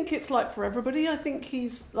don't think it's like for everybody. I think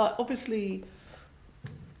he's like, obviously,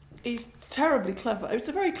 he's terribly clever. It's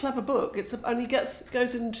a very clever book. And he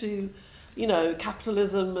goes into,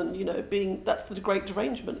 capitalism and, being, that's the Great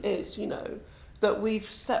Derangement is, that we've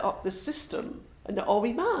set up this system. And are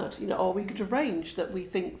we mad? Are we deranged that we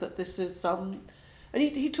think that this is... And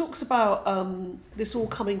he talks about this all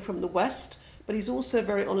coming from the West, but he's also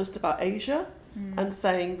very honest about Asia and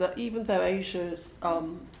saying that even though Asia is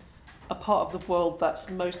a part of the world that's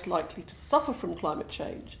most likely to suffer from climate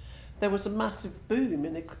change, there was a massive boom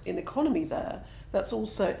in economy there. That's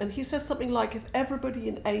also, and he says something like, if everybody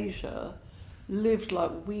in Asia lived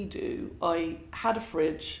like we do, I had a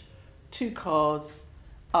fridge, 2 cars,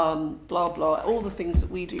 blah, blah, all the things that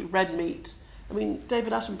we do, red meat. I mean,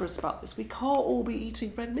 David Attenborough's about this. We can't all be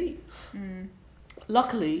eating red meat.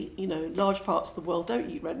 Luckily, large parts of the world don't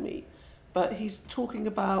eat red meat. But he's talking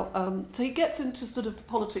about... so he gets into sort of the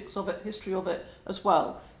politics of it, history of it as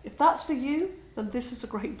well. If that's for you, then this is a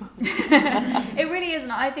great book. It really is,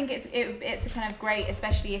 and I think it's a kind of great,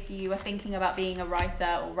 especially if you are thinking about being a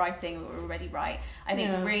writer or writing or already write. I think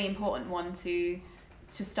it's a really important one to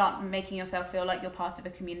start making yourself feel like you're part of a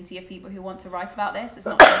community of people who want to write about this. It's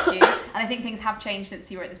not just you. And I think things have changed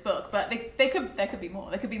since you wrote this book, but there could be more.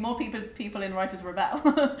 There could be more people in Writers Rebel.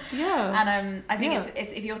 And I think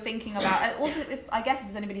it's if you're thinking about... Also, I guess if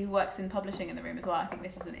there's anybody who works in publishing in the room as well, I think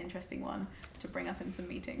this is an interesting one to bring up in some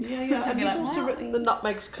meetings. And he's also written The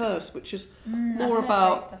Nutmeg's Curse, which is more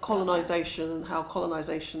about colonisation and how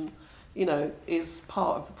colonisation, is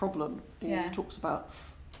part of the problem. He talks about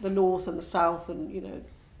the North and the South and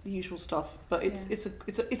the usual stuff, but it's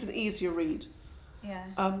an easier read.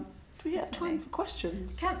 Do we have time for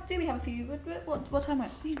questions? Do we have a few? What time?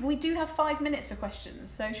 We do have 5 minutes for questions.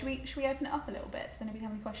 So should we open it up a little bit? Does anybody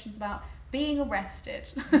have any questions about being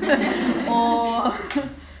arrested, or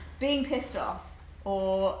being pissed off,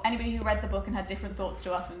 or anybody who read the book and had different thoughts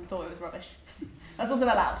to us and thought it was rubbish? That's also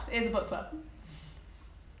allowed. It is a book club.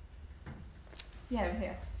 Yeah, we're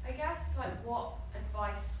here. I guess, what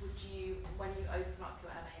advice would you, when you open up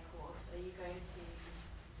your MA course, are you going to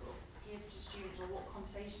sort of give to students, or what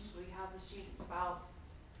conversations will you have with students about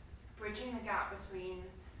bridging the gap between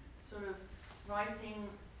sort of writing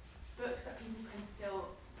books that people can still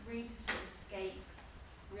read to sort of escape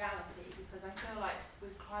reality, because I feel like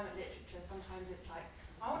with climate literature sometimes it's like,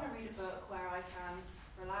 I want to read a book where I can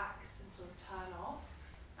relax and sort of turn off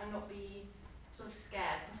and not be sort of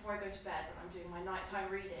scared before I go to bed when I'm doing my nighttime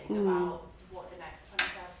reading about what the next 20,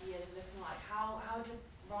 30 years are looking like. How do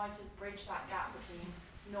writers bridge that gap between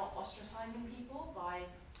not ostracising people by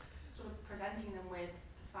sort of presenting them with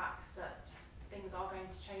the facts that things are going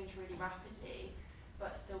to change really rapidly,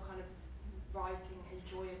 but still kind of writing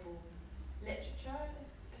enjoyable literature,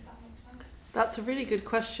 if that makes sense? That's a really good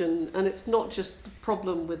question, and it's not just the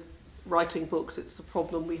problem with writing books, it's a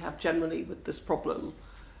problem we have generally with this problem,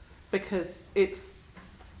 because it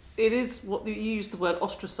is what you use the word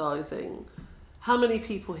ostracising. How many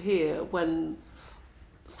people here, when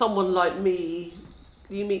someone like me,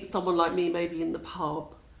 you meet someone like me maybe in the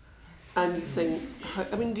pub, and you think,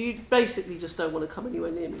 I mean, you basically just don't want to come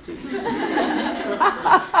anywhere near me, do you?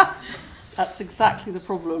 That's exactly the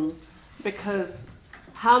problem, because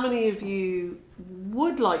how many of you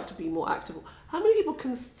would like to be more active? How many people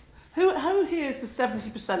who here is the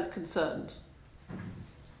 70% concerned?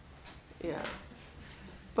 Yeah.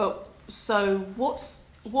 But so what's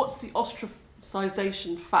the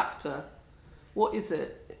ostracisation factor? What is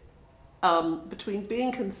it between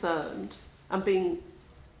being concerned and being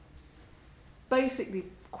basically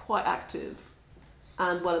quite active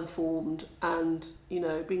and well informed and, you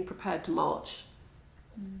know, being prepared to march?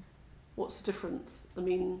 What's the difference? I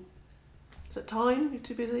mean, is it time? You're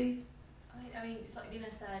too busy? I mean, it's like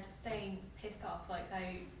Leena said, staying pissed off, like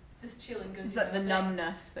I just chill and go. It's like the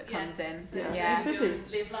numbness that comes in. So Yeah. you Busy. go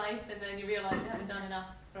and live life, and then you realise you haven't done enough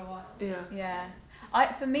for a while. Yeah.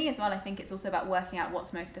 Yeah. For me as well, I think it's also about working out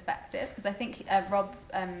what's most effective, because I think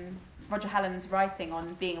Roger Hallam's writing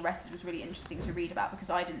on being arrested was really interesting to read about, because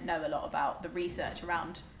I didn't know a lot about the research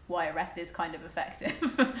around why arrest is kind of effective.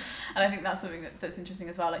 And I think that's something that's interesting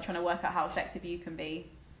as well, like trying to work out how effective you can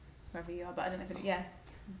be wherever you are. But I don't know if it, yeah.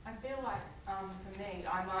 I feel like, for me,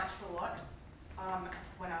 I marched a lot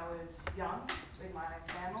when I was young with my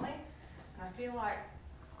family, and I feel like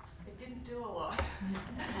it didn't do a lot.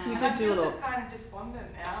 You And did I do a feel lot. just kind of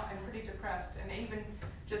despondent now and pretty depressed, and even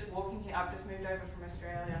just walking here, I've just moved over from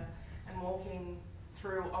Australia, and walking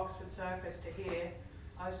through Oxford Circus to here,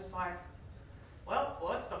 I was just like, well,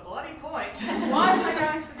 what's the bloody point? Why am I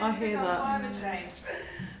going to this I hear thing on that. climate change?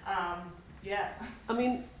 Yeah. I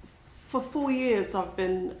mean, for 4 years I've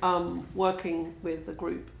been working with a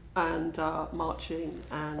group and marching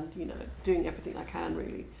and, you know, doing everything I can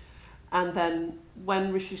really. And then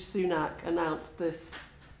when Rishi Sunak announced this,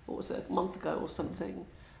 what was it, a month ago or something,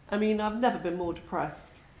 I mean, I've never been more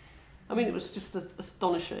depressed. I mean, it was just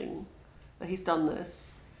astonishing that he's done this.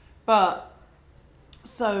 But,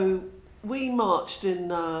 so we marched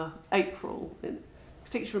in April.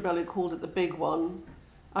 Extinction Rebellion called it the big one.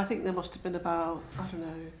 I think there must have been about, I don't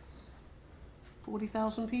know,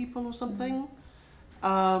 40,000 people or something.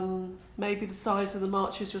 Maybe the size of the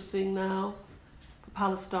marches you're seeing now for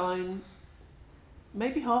Palestine.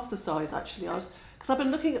 Maybe half the size, actually. Because I've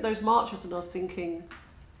been looking at those marches and I was thinking,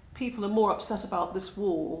 people are more upset about this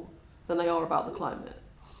war than they are about the climate.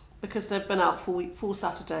 Because they've been out 4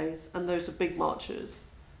 Saturdays and those are big marches.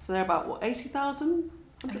 So they're about, what, 80,000?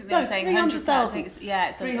 I think they were saying 300,000. Yeah,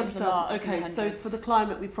 it's 300,000. Okay, so for the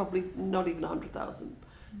climate, we probably not even 100,000.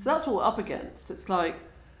 So that's what we're up against. It's like,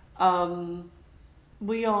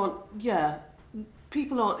 we aren't, yeah,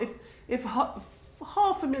 people aren't, if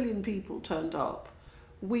 500,000 people turned up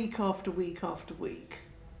week after week after week,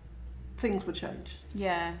 things would change.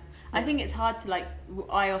 Yeah. I think it's hard to, like,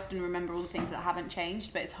 I often remember all the things that haven't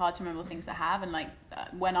changed, but it's hard to remember the things that have. And like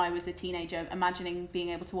when I was a teenager, imagining being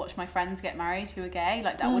able to watch my friends get married who are gay,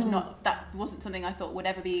 like that wasn't something I thought would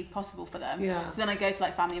ever be possible for them. Yeah. So then I go to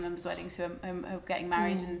like family members' weddings who are getting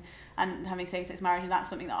married and having same-sex marriage, and that's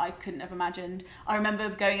something that I couldn't have imagined. I remember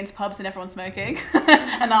going into pubs and everyone smoking,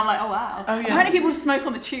 and now I'm like, oh wow. Oh, yeah. Apparently people just smoke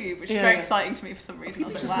on the tube, which is very Yeah. exciting to me for some reason.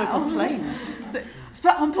 People I was just like, smoke wow. on planes.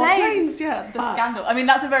 On planes, yeah. the scandal. I mean,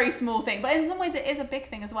 that's a very small thing, but in some ways it is a big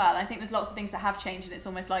thing as well. I think there's lots of things that have changed, and it's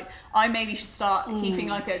almost like I maybe should start keeping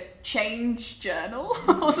like a change journal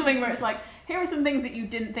or something where it's like, here are some things that you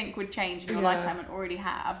didn't think would change in your lifetime and already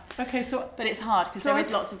have. Okay, so But it's hard because So there I-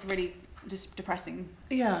 is lots of really just depressing.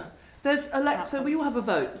 yeah, there's so we all have a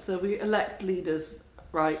vote, so we elect leaders,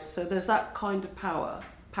 right? So there's that kind of power,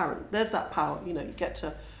 there's that power, you know, you get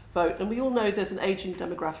to vote, and we all know there's an aging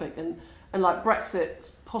demographic, and like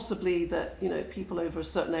Brexit, possibly that, you know, people over a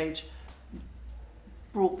certain age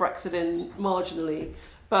brought Brexit in marginally,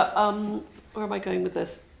 but where am I going with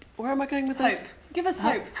this? Give us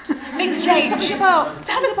hope. Things change. Something about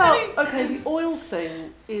okay, the oil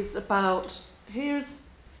thing is about, here's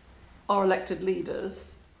our elected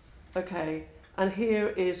leaders, okay, and here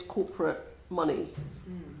is corporate money.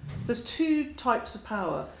 So there's two types of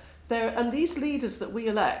power. And these leaders that we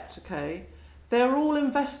elect, okay, they're all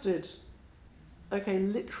invested, okay,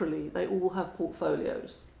 literally, they all have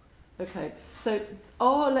portfolios, okay. So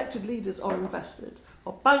our elected leaders are invested,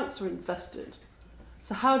 our banks are invested.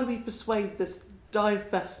 So how do we persuade this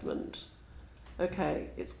divestment? Okay,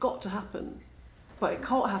 it's got to happen, but it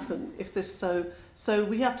can't happen if this so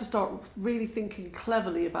we have to start really thinking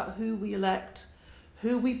cleverly about who we elect,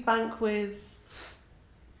 who we bank with,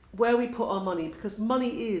 where we put our money, because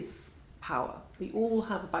money is power. We all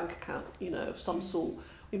have a bank account, of some sort.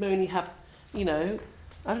 We may only have, I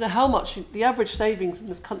don't know how much, the average savings in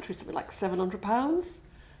this country is something like £700.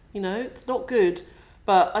 It's not good,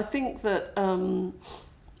 but I think that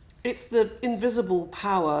it's the invisible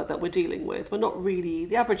power that we're dealing with. We're not really,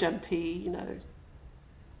 the average MP,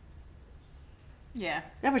 Yeah.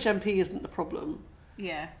 The average MP isn't the problem.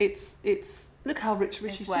 Yeah. It's look how rich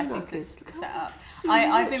Rishi Sunak is set up. So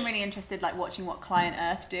I've been really interested, watching what Client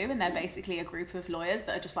Earth do, and they're basically a group of lawyers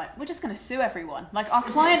that are just we're just going to sue everyone. Our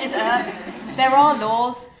client is Earth. There are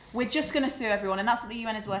laws. We're just going to sue everyone, and that's what the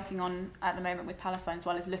UN is working on at the moment with Palestine as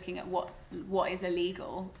well, is looking at what is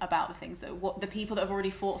illegal about the things what the people that have already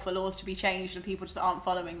fought for laws to be changed and people just aren't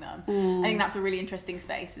following them. I think that's a really interesting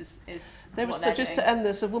space. There was just to end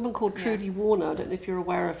this, a woman called Trudy Warner. I don't know if you're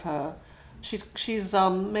aware of her. She's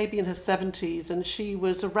maybe in her 70s, and she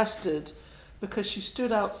was arrested because she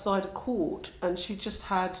stood outside a court and she just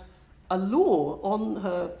had a law on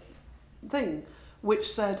her thing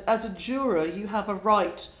which said, as a juror, you have a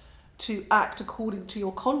right to act according to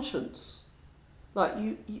your conscience.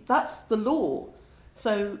 That's the law.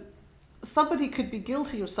 So somebody could be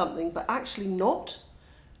guilty of something but actually not,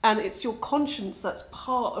 and it's your conscience that's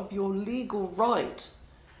part of your legal right.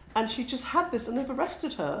 And she just had this, and they've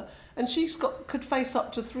arrested her, and could face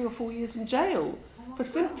up to 3 or 4 years in jail for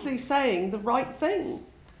simply saying the right thing.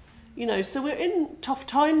 So we're in tough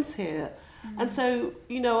times here. And so,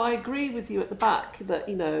 I agree with you at the back that,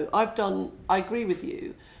 I agree with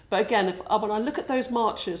you. But again, when I look at those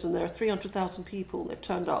marches and there are 300,000 people, they've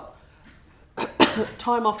turned up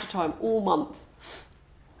time after time, all month.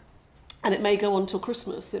 And it may go on till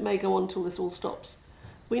Christmas. It may go on till this all stops.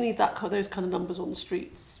 We need those kind of numbers on the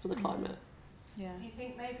streets for the climate. Yeah. Do you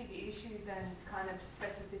think maybe the issue then kind of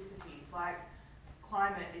specificity,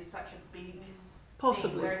 climate is such a big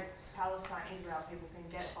Possibly. thing, whereas Palestine, Israel, people can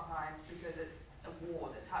get behind because it's a war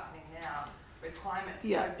that's happening now, whereas climate's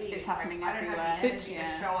so big. It's happening everywhere. I don't have the energy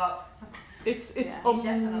to show up. It's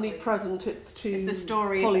omnipresent. It's the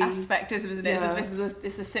story aspect, isn't it? Yeah.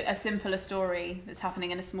 This is a simpler story that's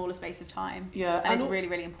happening in a smaller space of time. Yeah, and it's really,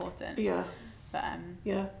 really important. Yeah. But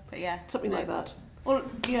something like that. Well,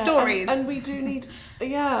 stories. And we do need.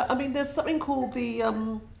 There's something called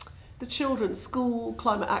the Children's School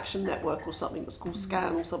Climate Action Network or something. It's called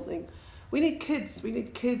SCAN or something. We need kids. We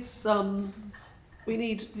need kids. We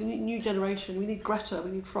need the new generation. We need Greta.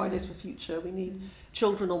 We need Fridays for Future. We need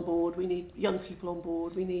children on board. We need young people on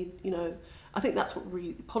board. We need, I think that's what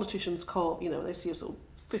politicians can't, they see a sort of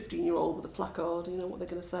 15-year-old with a placard, what they're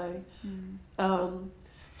going to say.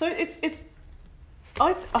 So it's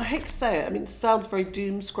I hate to say it, it sounds very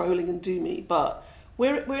doom-scrolling and doomy, but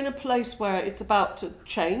we're in a place where it's about to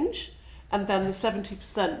change, and then the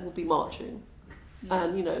 70% will be marching. Yeah.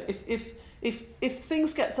 And, if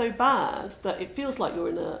things get so bad that it feels like you're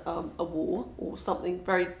in a war or something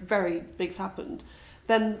very, very big's happened,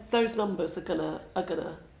 then those numbers are gonna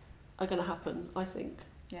happen, I think.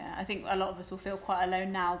 Yeah, I think a lot of us will feel quite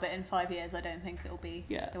alone now, but in 5 years, I don't think it'll be.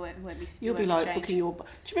 Yeah, it won't be. You'll be booking your. Do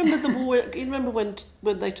you remember the war? You remember when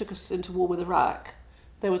they took us into war with Iraq?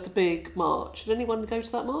 There was a big march. Did anyone go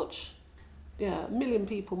to that march? Yeah, 1 million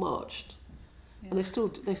people marched, and they still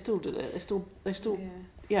did it. They still.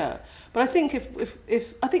 Yeah. But I think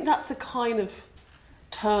if I think that's the kind of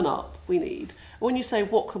turn up we need. When you say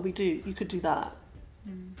what can we do, you could do that.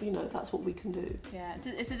 That's what we can do. Yeah,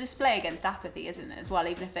 it's a display against apathy, isn't it, as well?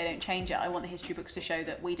 Even if they don't change it, I want the history books to show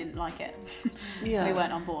that we didn't like it. Yeah. We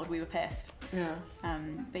weren't on board, we were pissed. Yeah.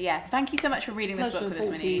 But yeah, thank you so much for reading this book with us,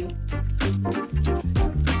 Monique.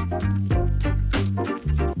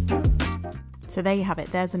 So there you have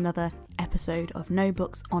it. There's another episode of No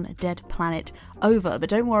Books on a Dead Planet over. But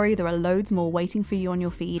don't worry, there are loads more waiting for you on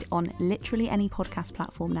your feed on literally any podcast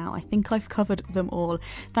platform now. I think I've covered them all.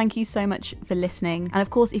 Thank you so much for listening. And of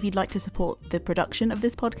course, if you'd like to support the production of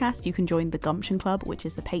this podcast, you can join the Gumption Club, which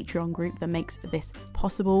is the Patreon group that makes this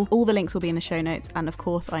possible. All the links will be in the show notes. And of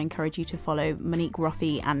course, I encourage you to follow Monique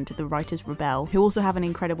Roffey and the Writers Rebel, who also have an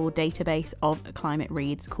incredible database of climate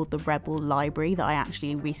reads called the Rebel Library that I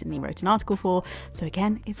actually recently wrote an article for. So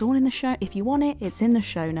again, it's all in the show. If you want it, it's in the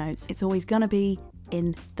show notes. It's always gonna be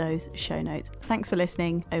in those show notes. Thanks for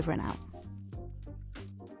listening. Over and out.